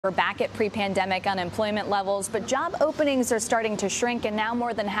We're back at pre-pandemic unemployment levels, but job openings are starting to shrink, and now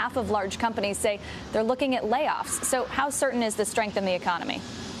more than half of large companies say they're looking at layoffs. So how certain is the strength in the economy?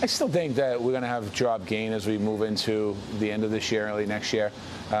 I still think that we're going to have job gain as we move into the end of this year, early next year.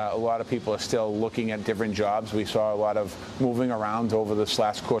 A lot of people are still looking at different jobs. We saw a lot of moving around over this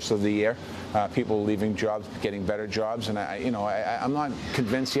last course of the year. People leaving jobs, getting better jobs, and I'm not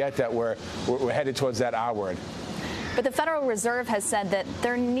convinced yet that we're headed towards that R word. But the Federal Reserve has said that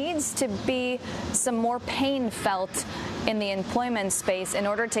there needs to be some more pain felt in the employment space in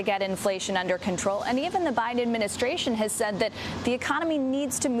order to get inflation under control. And even the Biden administration has said that the economy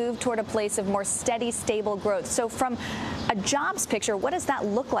needs to move toward a place of more steady, stable growth. So from a jobs picture, what does that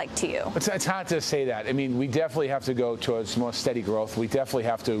look like to you? It's hard to say that. I mean, we definitely have to go towards more steady growth. We definitely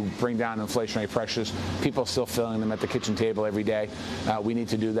have to bring down inflationary pressures. People are still feeling them at the kitchen table every day. We need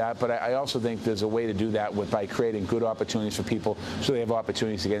to do that. But I also think there's a way to do that by creating good opportunities for people so they have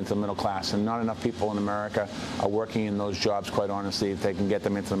opportunities to get into the middle class. And not enough people in America are working in those jobs, quite honestly, if they can get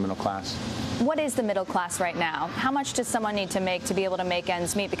them into the middle class. What is the middle class right now? How much does someone need to make to be able to make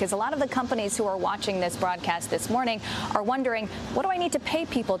ends meet? Because a lot of the companies who are watching this broadcast this morning are wondering, what do I need to pay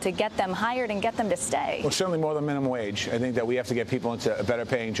people to get them hired and get them to stay? Well, certainly more than minimum wage. I think that we have to get people into better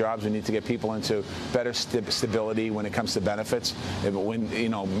paying jobs. We need to get people into better stability when it comes to benefits. When,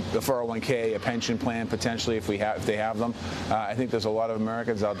 the 401k, a pension plan, potentially, if they have them. I think there's a lot of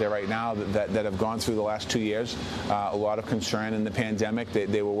Americans out there right now that have gone through the last 2 years. A lot of concern in the pandemic.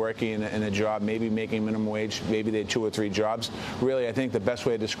 They were working in a job, maybe making minimum wage, maybe they had 2 or 3 jobs. Really, I think the best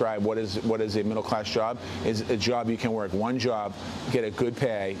way to describe what is a middle class job is a job you can work one job, get a good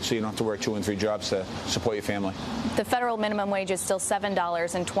pay, so you don't have to work 2 and 3 jobs to support your family. The federal minimum wage is still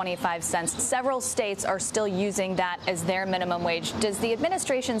 $7.25. Several states are still using that as their minimum wage. Does the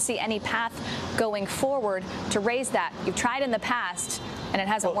administration see any path going forward to raise that? You've tried in the past, and it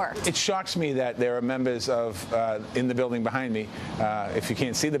hasn't worked. It shocks me that there are members in the building behind me. If you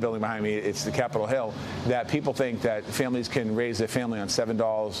can't see the building behind me, it's the Capitol Hill, that people think that families can raise their family on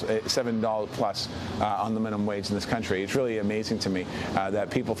 $7 plus on the minimum wage in this country. It's really amazing to me that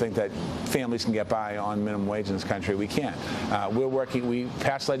people think that families can get by on minimum wage in this country. We can't. We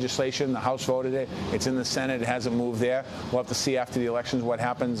passed legislation. The House voted it. It's in the Senate. It hasn't moved there. We'll have to see after the elections what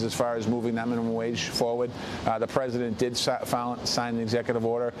happens as far as moving that minimum wage forward. The president did sign the executive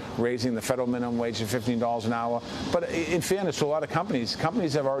order raising the federal minimum wage to $15 an hour. But in fairness to a lot of companies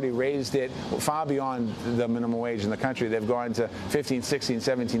have already raised it far beyond the minimum wage in the country. They've gone to $15, $16,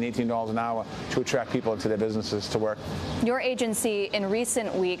 $17, $18 an hour to attract people into their businesses to work. Your agency in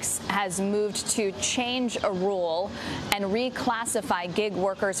recent weeks has moved to change a rule and reclassify gig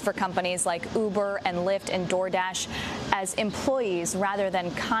workers for companies like Uber and Lyft and DoorDash as employees rather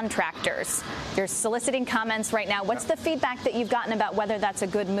than contractors. You're soliciting comments right now. What's the feedback that you've gotten about whether that's a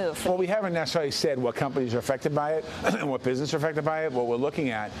good move? Well, we haven't necessarily said what companies are affected by it and what business are affected by it. What we're looking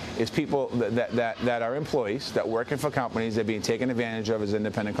at is people that are employees, that working for companies, that are being taken advantage of as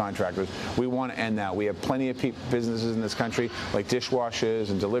independent contractors. We want to end that. We have plenty of businesses in this country, like dishwashers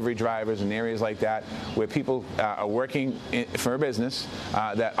and delivery drivers and areas like that, where people are working for a business,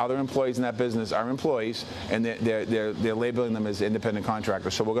 that other employees in that business are employees, and they're labeling them as independent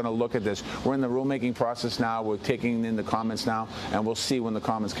contractors. So we're going to look at this. We're in the rulemaking process now. We're taking in the comments now, and we'll see when the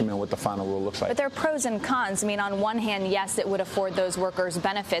comments come in what the final rule looks like. But there are pros and cons. I mean, on one hand, yes, it would afford those workers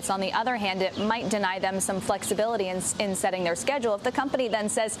benefits. On the other hand, it might deny them some flexibility in setting their schedule. If the company then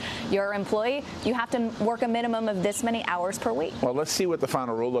says you're an employee, you have to work a minimum of this many hours per week. Well, let's see what the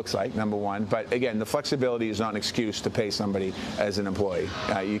final rule looks like, number one. But again, the flexibility is not an excuse to pay somebody as an employee.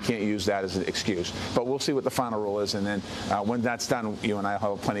 You can't use that as an excuse. But we'll see what the final rule is, and then when that's done, you and I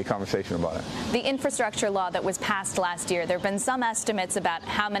will have plenty of conversation about it. The infrastructure law that was passed last year, there have been some estimates about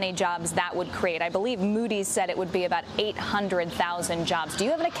how many jobs that would create. I believe Moody's said it would be about 800,000 jobs. Do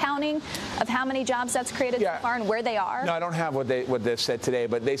you have an accounting of how many jobs that's created so far and where they are? No, I don't have what they've said today,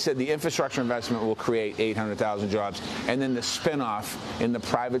 but they said the infrastructure investment will create 800,000 jobs, and then the spinoff in the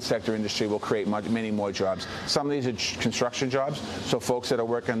private sector industry will create many more jobs. Some of these are construction jobs, so folks that are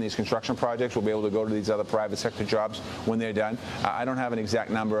working on these construction projects will be able to go to these other private sector jobs when they're done. I don't have an exact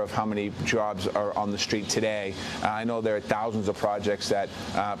number of how many jobs are on the street today. I know there are thousands of projects that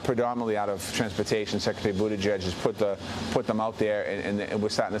predominantly out of transportation. Secretary Buttigieg has put them out there, and we're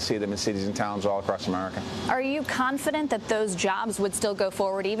starting to see them in cities and towns all across America. Are you confident that those jobs would still go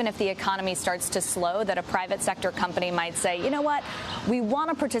forward even if the economy starts to slow, that a private sector company might say, you know what, we want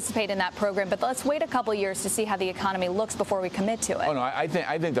to participate in that program, but let's wait a couple years to see how the economy looks before we commit to it? Oh, no, I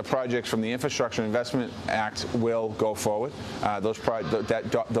think the projects from the Infrastructure Investment Act will will go forward.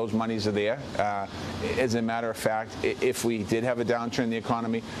 Those monies are there. As a matter of fact, if we did have a downturn in the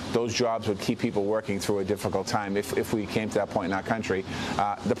economy, those jobs would keep people working through a difficult time if we came to that point in our country.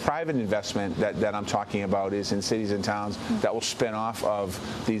 The private investment that I'm talking about is in cities and towns that will spin off of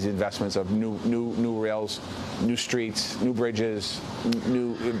these investments of new rails, new streets, new bridges,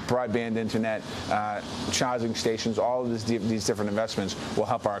 new broadband internet, charging stations. All of these different investments will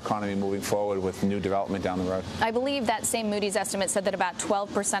help our economy moving forward with new development down the road. I believe that same Moody's estimate said that about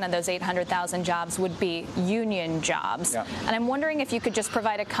 12% of those 800,000 jobs would be union jobs. Yeah. And I'm wondering if you could just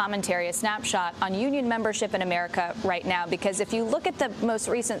provide a commentary, a snapshot on union membership in America right now, because if you look at the most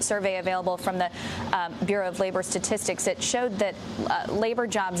recent survey available from the Bureau of Labor Statistics, it showed that labor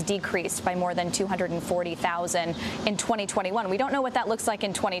jobs decreased by more than 240,000 in 2021. We don't know what that looks like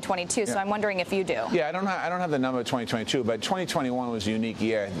in 2022, so I'm wondering if you do. Yeah, I don't have the number of 2022, but 2021 was a unique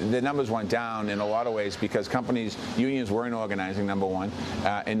year. The numbers went down in a lot of ways because unions weren't organizing, number one,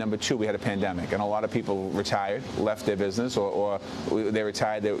 and number two, we had a pandemic, and a lot of people retired, left their business, or they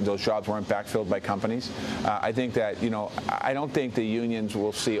retired. Those jobs weren't backfilled by companies. I think that, I don't think the unions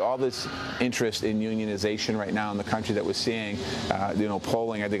will see all this interest in unionization right now in the country that we're seeing.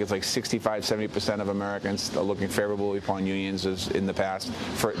 Polling, I think it's like 65-70% of Americans are looking favorably upon unions as in the past,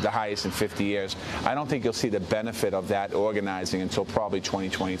 for the highest in 50 years. I don't think you'll see the benefit of that organizing until probably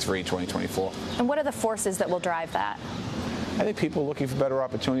 2023, 2024. And what are the forces that will drive that? I think people are looking for better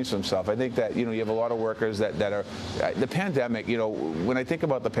opportunities for themselves. I think that, you have a lot of workers that are, the pandemic, when I think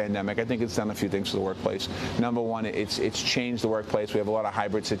about the pandemic, I think it's done a few things for the workplace. Number one, it's changed the workplace. We have a lot of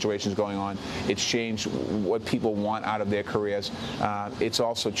hybrid situations going on. It's changed what people want out of their careers. It's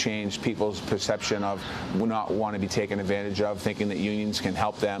also changed people's perception of not want to be taken advantage of, thinking that unions can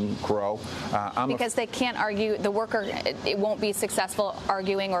help them grow. Because they can't argue, the worker, it won't be successful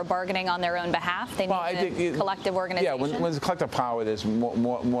arguing or bargaining on their own behalf. They need collective organization. Yeah, when collective power, there's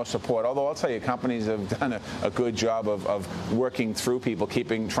more support. Although I'll tell you, companies have done a good job of working through people,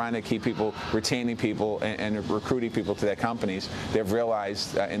 trying to keep people, retaining people, and recruiting people to their companies. They've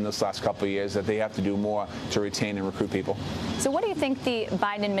realized in this last couple of years that they have to do more to retain and recruit people. So what do you think the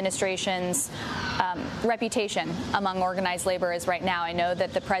Biden administration's reputation among organized labor is right now? I know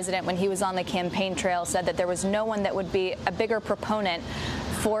that the president, when he was on the campaign trail, said that there was no one that would be a bigger proponent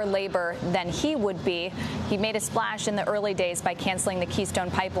for labor than he would be. He made a splash in the early days by canceling the Keystone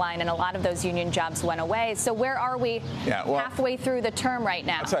Pipeline, and a lot of those union jobs went away. So where are we halfway through the term right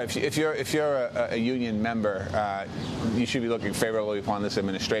now? I'll tell you, if you're a union member, you should be looking favorably upon this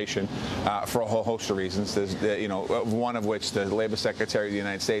administration for a whole host of reasons. There's, one of which the Labor Secretary of the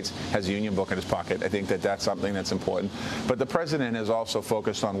United States has a union book in his pocket. I think that's something that's important. But the president has also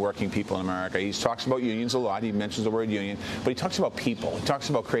focused on working people in America. He talks about unions a lot. He mentions the word union, but he talks about people. He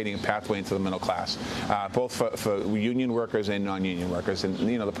talks about creating a pathway into the middle class, both for union workers and non-union workers. And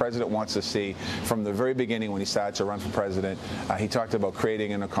the president wants to see, from the very beginning when he started to run for president, he talked about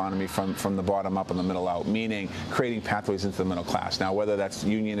creating an economy from the bottom up and the middle out, meaning creating pathways into the middle class. Now, whether that's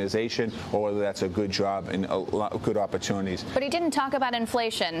unionization or whether that's a good job and good opportunities. But he didn't talk about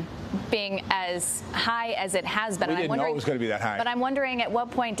inflation being as high as it has been. We didn't know it was going to be that high. But I'm wondering, at what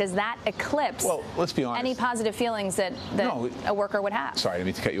point does that eclipse let's be honest, any positive feelings that a worker would have? Sorry, I didn't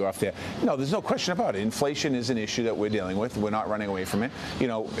mean to cut you off there. No, there's no question about it. Inflation is an issue that we're dealing with. We're not running away from it.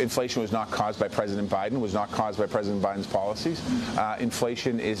 Inflation was not caused by President Biden, was not caused by President Biden's policies.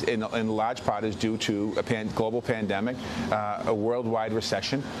 Inflation is, in large part, is due to a global pandemic, a worldwide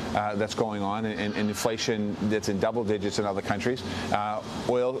recession that's going on, and inflation that's in double digits in other countries.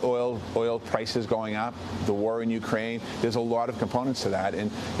 Oil prices going up, the war in Ukraine. There's a lot of components to that,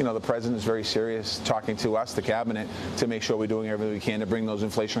 and the president is very serious, talking to us, the cabinet, to make sure we're doing everything we can to bring those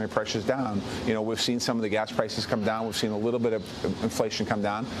inflationary pressures down. We've seen some of the gas prices come down. We've seen a little bit of inflation come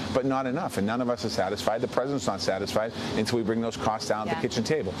down, but not enough, and none of us are satisfied. The president's not satisfied until we bring those costs down at the kitchen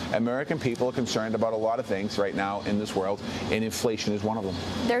table. American people are concerned about a lot of things right now in this world, and inflation is one of them.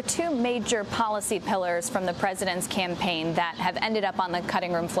 There are two major policy pillars from the president's campaign that have ended up on the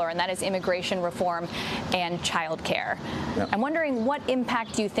cutting room floor, and that is immigration reform and child care. Yep. I'm wondering what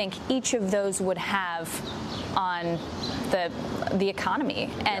impact you think each of those would have on the economy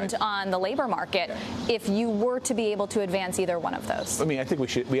and on the labor market if you were to be able to advance either one of those. I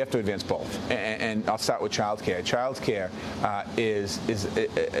think we have to advance both, and I'll start with child care. Child care is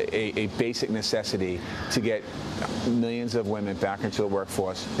a basic necessity to get millions of women back into the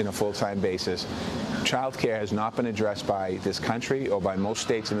workforce in a full-time basis. Child care has not been addressed by this country or by most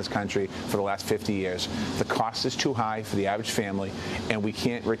states in this country for the last 50 years. The cost is too high for the average family, and we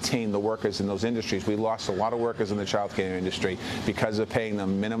can't retain the workers in those industries. We lost a lot of workers in the child care industry because of paying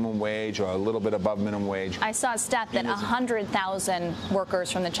them minimum wage or a little bit above minimum wage. I saw a stat that 100,000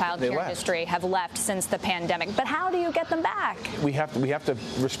 workers from the child care industry have left since the pandemic. But how do you get them back? We have to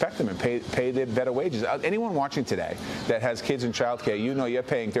respect them and pay their better wages. Anyone watching today that has kids in child care, you know you're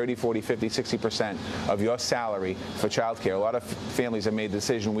paying 30, 40, 50, 60% of your salary for child care. A lot of families have made the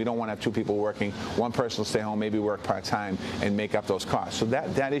decision we don't want to have two people working. One person will stay home, maybe work part-time, and make up those costs. So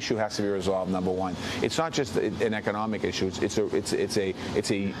that issue has to be resolved, number one. It's not just an economic issue.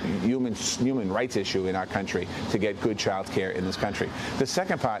 It's a human rights issue in our country to get good child care in this country. The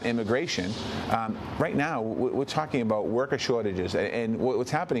second part, immigration. Right now, we're talking about worker shortages, and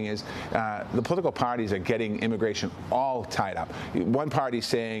what's happening is the political parties are getting immigration all tied up. One party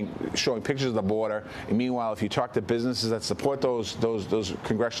showing pictures of the border, and meanwhile, if you talk to businesses that support those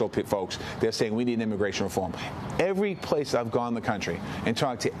congressional folks, they're saying we need immigration reform. Every place I've gone in the country and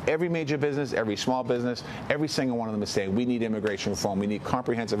talked to every major business, every small business, every single one of them is saying we need immigration reform. We need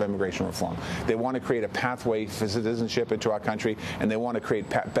comprehensive immigration reform. They want to create a pathway for citizenship into our country, and they want to create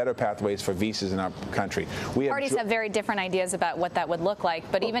better pathways for visas in our country. Parties have very different ideas about what that would look like,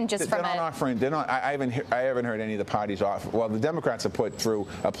 but even just from I haven't heard any of the parties offer. Well, the Democrats have put through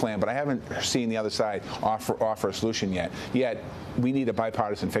a plan, but I haven't seen the other side offer a solution yet. Yet we need a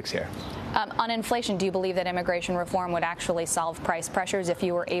bipartisan fix here. On inflation, do you believe that immigration reform would actually solve price pressures if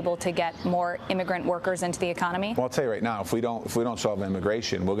you were able to get more immigrant workers into the economy? Well, I'll tell you right now, if we don't solve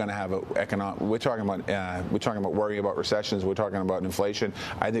immigration, we're going to have we're talking about worrying about recessions. We're talking about inflation.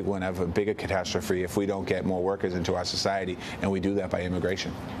 I think we're going to have a bigger catastrophe if we don't get more workers into our society, and we do that by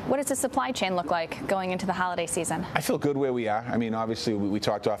immigration. What does the supply chain look like going into the holiday season? I feel good where we are. I mean, obviously, we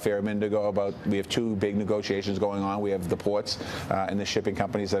talked off air a minute ago about we have two big negotiations going on. We have the ports and the shipping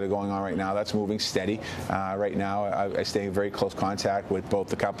companies that are going on right now. That's moving steady. Right now, I stay in very close contact with both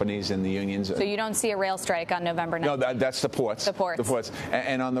the companies and the unions. So you don't see a rail strike on November 9th? No, that's the ports. The ports. The ports.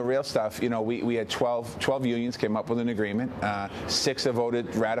 And on the rail stuff, you know, we had 12 unions came up with an agreement. 6 have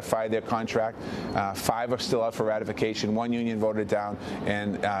ratified their contract. 5 are still out for ratification. 1 union voted down,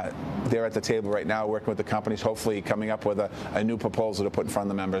 and they're at the table right now working with the companies, hopefully coming up with a new proposal to put in front of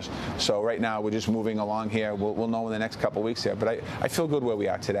the members. So right now, we're just moving along here. We'll know in the next couple of weeks here, but I feel good where we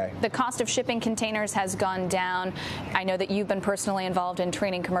are today. The cost of shipping containers has gone down. I know that you've been personally involved in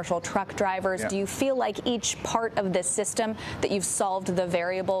training commercial truck drivers. Yeah. Do you feel like each part of this system that you've solved the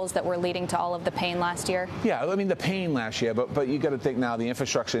variables that were leading to all of the pain last year? Yeah, I mean the pain last year, but you got to think now the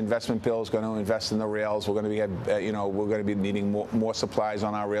infrastructure investment bill is going to invest in the rails. We're going to be needing more supplies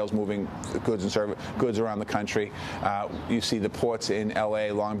on our rails, moving goods around the country. You see the ports in LA,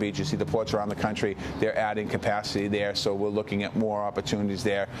 Long Beach. You see the ports around the country. They're adding capacity there, so we're looking at more opportunities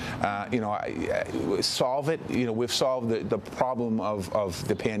there. Solve it. We've solved the problem of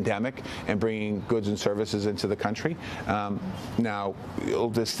the pandemic and bringing goods and services into the country. Now,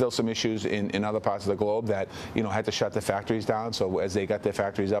 there's still some issues in other parts of the globe that had to shut the factories down. So as they got their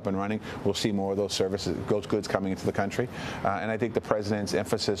factories up and running, we'll see more of those services, those goods coming into the country. And I think the president's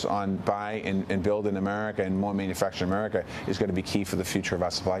emphasis on buy and build in America and more manufacture in America is going to be key for the future of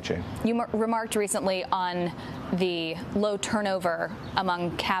our supply chain. You remarked recently on the low turnover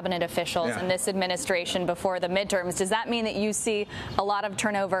among cabinet officials in this administration before the midterms. Does that mean that you see a lot of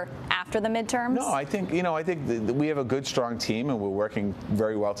turnover after the midterms? No, I think we have a good, strong team, and we're working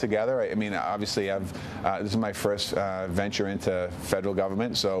very well together. I mean, obviously, this is my first venture into federal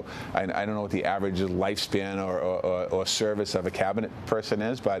government, so I don't know what the average lifespan or service of a cabinet person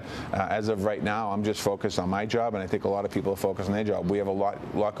is, but as of right now, I'm just focused on my job, and I think a lot of people are focused on their job. We have a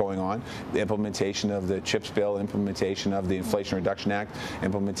lot going on. The implementation of the CHIPS bill, implementation of the Inflation Reduction Act,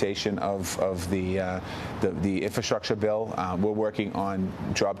 implementation of the infrastructure bill. We're working on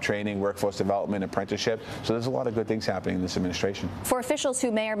job training, workforce development, apprenticeship. So there's a lot of good things happening in this administration. For officials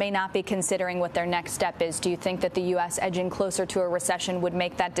who may or may not be considering what their next step is, do you think that the U.S. edging closer to a recession would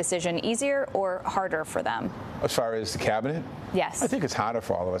make that decision easier or harder for them? As far as the cabinet? Yes. I think it's harder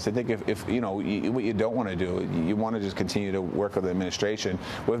for all of us. I think if what you don't want to do, you want to just continue to work with the administration.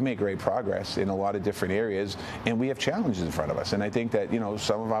 We've made great progress in a lot of different areas, and we have challenges in front of us. And I think that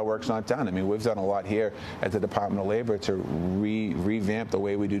some of our work's not done. I mean, we've done a lot here at the Department of Labor to revamp the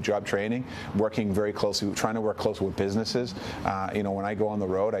way we do job training, working very closely, trying to work closely with businesses. When I go on the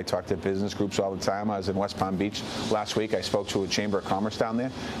road, I talk to business groups all the time. I was in West Palm Beach last week. I spoke to a Chamber of Commerce down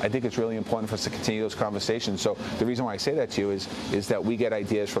there. I think it's really important for us to continue those conversations. So the reason why I say that to you is that we get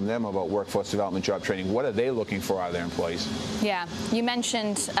ideas from them about workforce development, job training. What are they looking for out of their employees? Yeah, you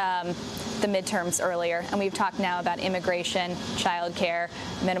mentioned the midterms earlier, and we've talked now about immigration, child care,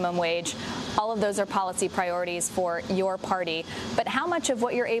 minimum wage. All of those are policy priorities for your party. But how much of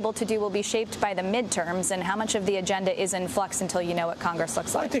what you're able to do will be shaped by the midterms, and how much of the agenda is in flux until you know what Congress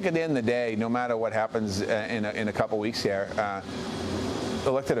looks like? I think at the end of the day, no matter what happens in a couple weeks here,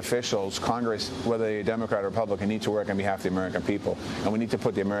 elected officials, Congress, whether they're Democrat or Republican, need to work on behalf of the American people, and we need to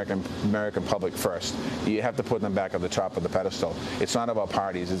put the American public first. You have to put them back at the top of the pedestal. It's not about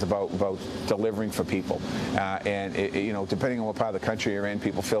parties; it's about delivering for people. Depending on what part of the country you're in,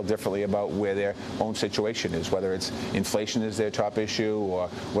 people feel differently about where their own situation is. Whether it's inflation is their top issue, or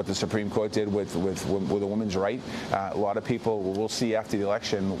what the Supreme Court did with a woman's right. A lot of people will see after the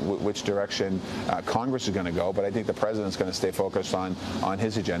election which direction Congress is going to go. But I think the president's going to stay focused on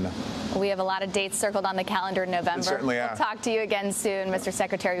his agenda. We have a lot of dates circled on the calendar in November. Certainly are. We'll talk to you again soon, Mr.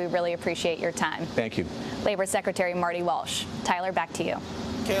 Secretary. We really appreciate your time. Thank you. Labor Secretary Marty Walsh. Tyler, back to you.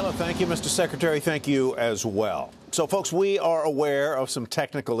 Kayla, thank you. Mr. Secretary, thank you as well. So, folks, we are aware of some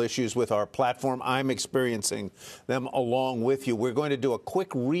technical issues with our platform. I'm experiencing them along with you. We're going to do a quick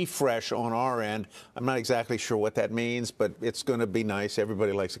refresh on our end. I'm not exactly sure what that means, but it's going to be nice.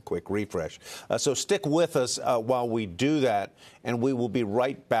 Everybody likes a quick refresh. So stick with us while we do that, and we will be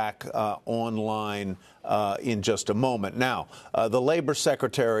right back online in just a moment. Now, the Labor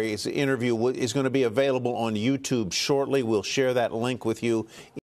Secretary's interview is going to be available on YouTube shortly. We'll share that link with you